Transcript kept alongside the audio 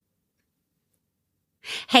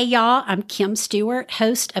Hey, y'all, I'm Kim Stewart,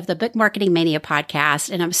 host of the Book Marketing Mania podcast,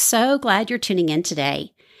 and I'm so glad you're tuning in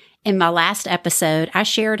today. In my last episode, I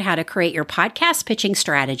shared how to create your podcast pitching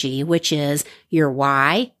strategy, which is your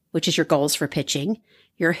why, which is your goals for pitching,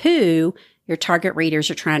 your who, your target readers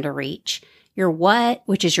you're trying to reach, your what,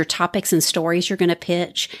 which is your topics and stories you're going to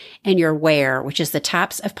pitch, and your where, which is the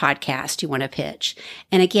types of podcast you want to pitch.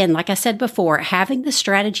 And again, like I said before, having the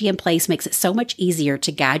strategy in place makes it so much easier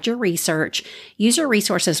to guide your research, use your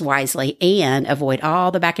resources wisely, and avoid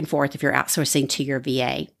all the back and forth if you're outsourcing to your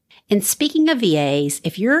VA. And speaking of VAs,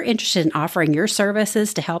 if you're interested in offering your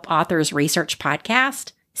services to help authors research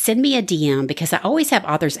podcasts, send me a DM because I always have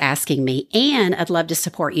authors asking me, and I'd love to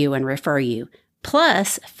support you and refer you.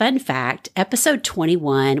 Plus, fun fact, episode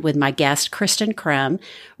 21 with my guest, Kristen Crum,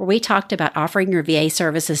 where we talked about offering your VA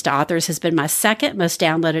services to authors, has been my second most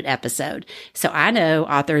downloaded episode. So I know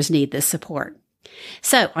authors need this support.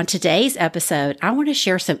 So on today's episode, I want to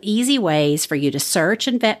share some easy ways for you to search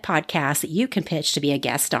and vet podcasts that you can pitch to be a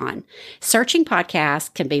guest on. Searching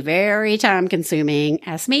podcasts can be very time consuming.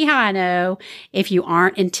 Ask me how I know if you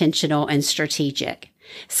aren't intentional and strategic.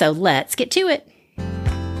 So let's get to it.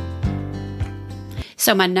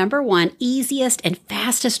 So my number one easiest and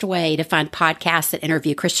fastest way to find podcasts that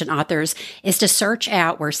interview Christian authors is to search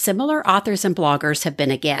out where similar authors and bloggers have been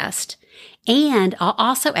a guest. And I'll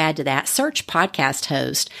also add to that, search podcast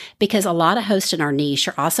host, because a lot of hosts in our niche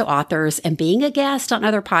are also authors, and being a guest on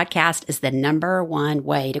other podcasts is the number one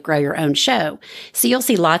way to grow your own show. So you'll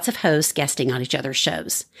see lots of hosts guesting on each other's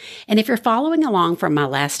shows. And if you're following along from my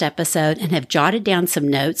last episode and have jotted down some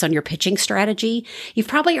notes on your pitching strategy, you've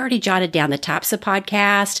probably already jotted down the types of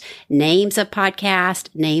podcast, names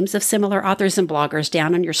of similar authors and bloggers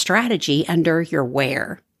down on your strategy under your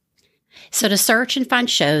where. So to search and find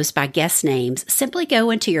shows by guest names, simply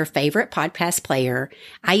go into your favorite podcast player.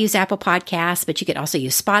 I use Apple Podcasts, but you could also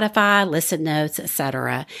use Spotify, Listen Notes,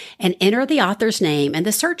 etc., and enter the author's name in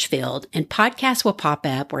the search field, and podcasts will pop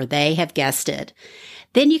up where they have guested.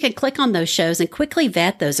 Then you can click on those shows and quickly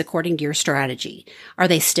vet those according to your strategy. Are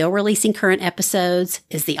they still releasing current episodes?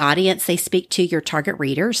 Is the audience they speak to your target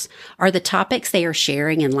readers? Are the topics they are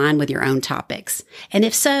sharing in line with your own topics? And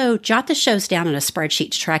if so, jot the shows down on a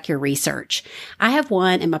spreadsheet to track your research. I have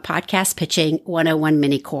one in my Podcast Pitching 101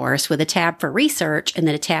 mini course with a tab for research and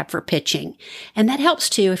then a tab for pitching. And that helps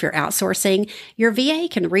too if you're outsourcing. Your VA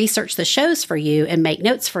can research the shows for you and make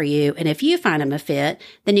notes for you. And if you find them a fit,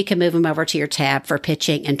 then you can move them over to your tab for pitching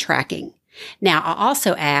and tracking. Now, I'll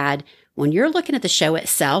also add, when you're looking at the show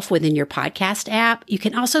itself within your podcast app, you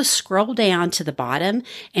can also scroll down to the bottom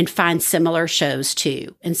and find similar shows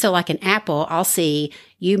too. And so like in Apple, I'll see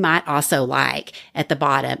You Might Also Like at the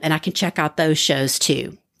bottom, and I can check out those shows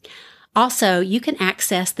too. Also, you can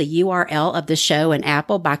access the URL of the show in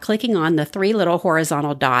Apple by clicking on the three little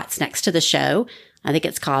horizontal dots next to the show. I think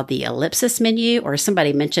it's called the ellipsis menu, or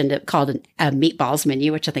somebody mentioned it called a meatballs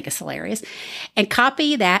menu, which I think is hilarious. And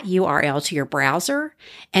copy that URL to your browser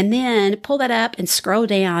and then pull that up and scroll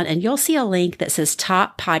down, and you'll see a link that says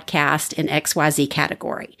top podcast in XYZ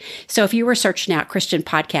category. So if you were searching out Christian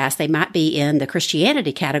podcasts, they might be in the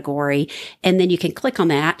Christianity category. And then you can click on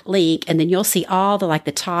that link, and then you'll see all the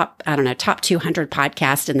top 200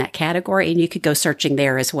 podcasts in that category, and you could go searching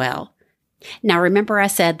there as well. Now, remember I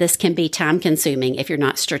said this can be time consuming if you're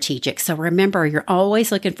not strategic. So remember, you're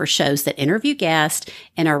always looking for shows that interview guests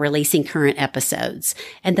and are releasing current episodes.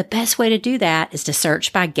 And the best way to do that is to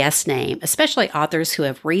search by guest name, especially authors who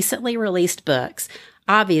have recently released books.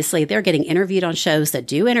 Obviously, they're getting interviewed on shows that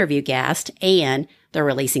do interview guests, and they're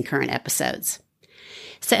releasing current episodes.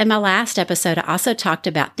 So in my last episode, I also talked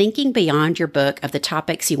about thinking beyond your book of the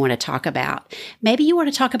topics you want to talk about. Maybe you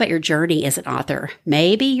want to talk about your journey as an author.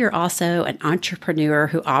 Maybe you're also an entrepreneur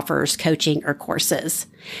who offers coaching or courses.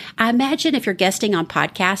 I imagine if you're guesting on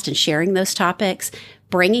podcasts and sharing those topics,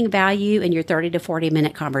 bringing value in your 30 to 40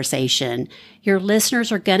 minute conversation, your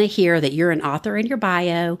listeners are going to hear that you're an author in your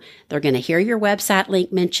bio. They're going to hear your website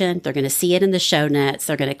link mentioned. They're going to see it in the show notes.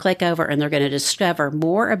 They're going to click over and they're going to discover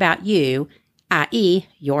more about you, i.e.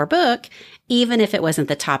 your book, even if it wasn't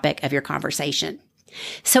the topic of your conversation.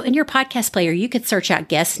 So in your podcast player, you could search out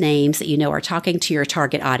guest names that you know are talking to your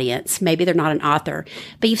target audience. Maybe they're not an author,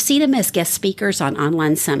 but you've seen them as guest speakers on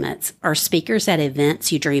online summits or speakers at events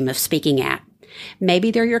you dream of speaking at.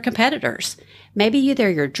 Maybe they're your competitors. Maybe they're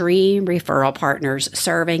your dream referral partners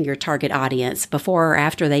serving your target audience before or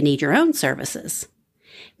after they need your own services.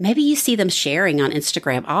 Maybe you see them sharing on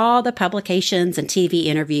Instagram all the publications and TV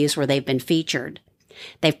interviews where they've been featured.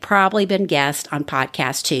 They've probably been guests on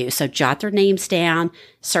podcasts too, so jot their names down,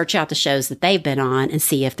 search out the shows that they've been on, and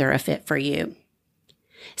see if they're a fit for you.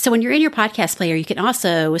 So when you're in your podcast player, you can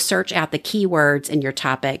also search out the keywords in your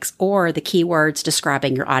topics or the keywords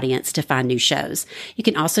describing your audience to find new shows. You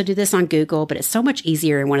can also do this on Google, but it's so much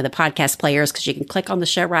easier in one of the podcast players because you can click on the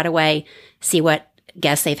show right away, see what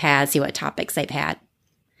guests they've had, see what topics they've had.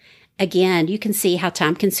 Again, you can see how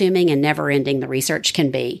time-consuming and never-ending the research can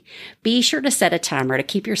be. Be sure to set a timer to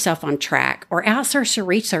keep yourself on track or outsource your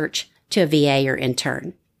research to a VA or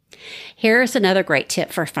intern. Here's another great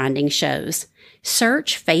tip for finding shows.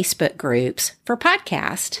 Search Facebook groups for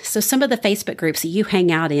podcasts. So some of the Facebook groups that you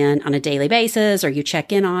hang out in on a daily basis or you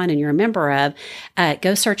check in on and you're a member of,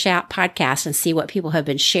 go search out podcasts and see what people have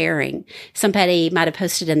been sharing. Somebody might have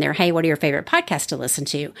posted in there, hey, what are your favorite podcasts to listen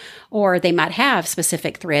to? Or they might have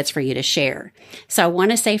specific threads for you to share. So I want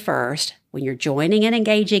to say first, when you're joining and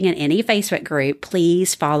engaging in any Facebook group,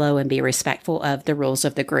 please follow and be respectful of the rules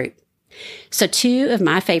of the group. So 2 of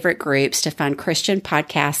my favorite groups to find Christian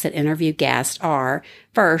podcasts that interview guests are,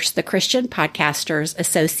 first, the Christian Podcasters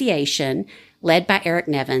Association, led by Eric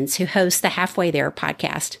Nevins, who hosts the Halfway There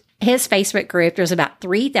podcast. His Facebook group, there's about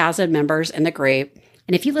 3,000 members in the group.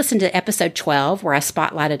 And if you listen to episode 12, where I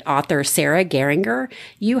spotlighted author Sarah Geringer,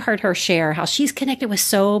 you heard her share how she's connected with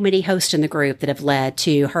so many hosts in the group that have led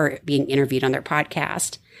to her being interviewed on their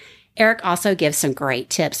podcast. Eric also gives some great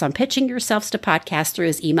tips on pitching yourselves to podcasts through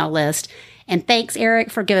his email list. And thanks, Eric,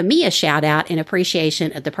 for giving me a shout out in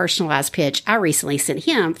appreciation of the personalized pitch I recently sent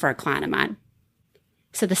him for a client of mine.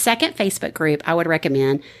 So the second Facebook group I would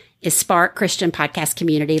recommend is Spark Christian Podcast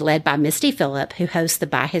Community, led by Misty Phillip, who hosts the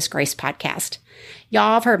By His Grace podcast.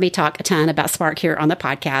 Y'all have heard me talk a ton about Spark here on the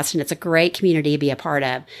podcast, and it's a great community to be a part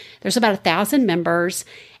of. There's about 1,000 members.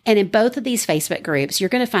 And in both of these Facebook groups, you're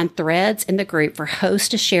going to find threads in the group for hosts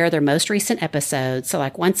to share their most recent episodes. So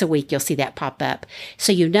like once a week, you'll see that pop up.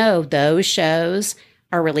 So you know those shows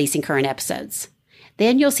are releasing current episodes.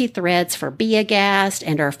 Then you'll see threads for be a guest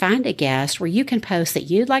and or find a guest where you can post that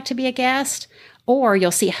you'd like to be a guest, or you'll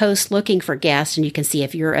see hosts looking for guests and you can see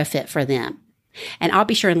if you're a fit for them. And I'll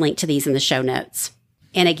be sure and link to these in the show notes.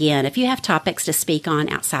 And again, if you have topics to speak on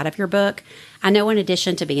outside of your book, I know in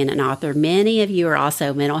addition to being an author, many of you are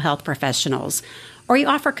also mental health professionals, or you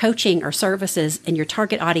offer coaching or services and your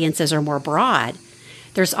target audiences are more broad.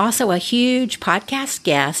 There's also a huge podcast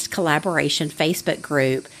guest collaboration Facebook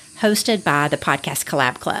group hosted by the Podcast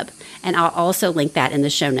Collab Club, and I'll also link that in the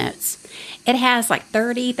show notes. It has like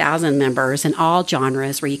 30,000 members in all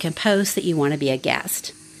genres where you can post that you want to be a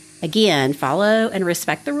guest. Again, follow and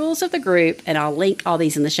respect the rules of the group, and I'll link all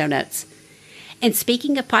these in the show notes. And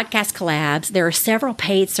speaking of podcast collabs, there are several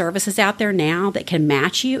paid services out there now that can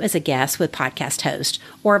match you as a guest with podcast host,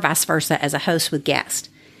 or vice versa as a host with guest.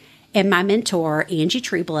 And my mentor, Angie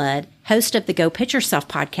Trueblood, host of the Go Pitch Yourself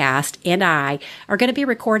podcast, and I are going to be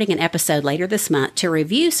recording an episode later this month to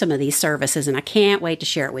review some of these services, and I can't wait to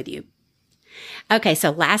share it with you. Okay,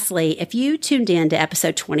 so lastly, if you tuned in to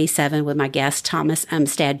episode 27 with my guest, Thomas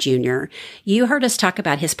Umstad Jr., you heard us talk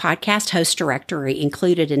about his podcast host directory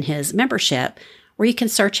included in his membership, where you can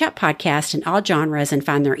search out podcasts in all genres and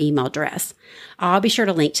find their email address. I'll be sure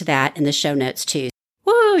to link to that in the show notes too.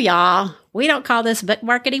 Woo, y'all. We don't call this Book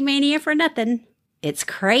Marketing Mania for nothing. It's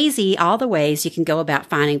crazy all the ways you can go about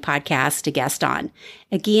finding podcasts to guest on.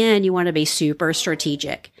 Again, you want to be super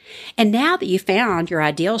strategic. And now that you've found your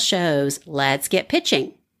ideal shows, let's get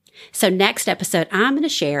pitching. So next episode, I'm going to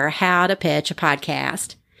share how to pitch a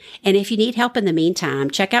podcast. And if you need help in the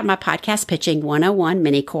meantime, check out my Podcast Pitching 101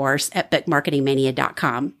 mini course at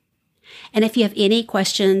bookmarketingmania.com. And if you have any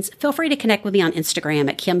questions, feel free to connect with me on Instagram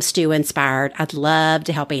at KimStewInspired. I'd love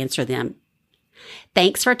to help answer them.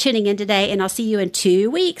 Thanks for tuning in today, and I'll see you in 2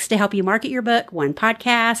 weeks to help you market your book one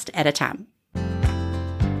podcast at a time.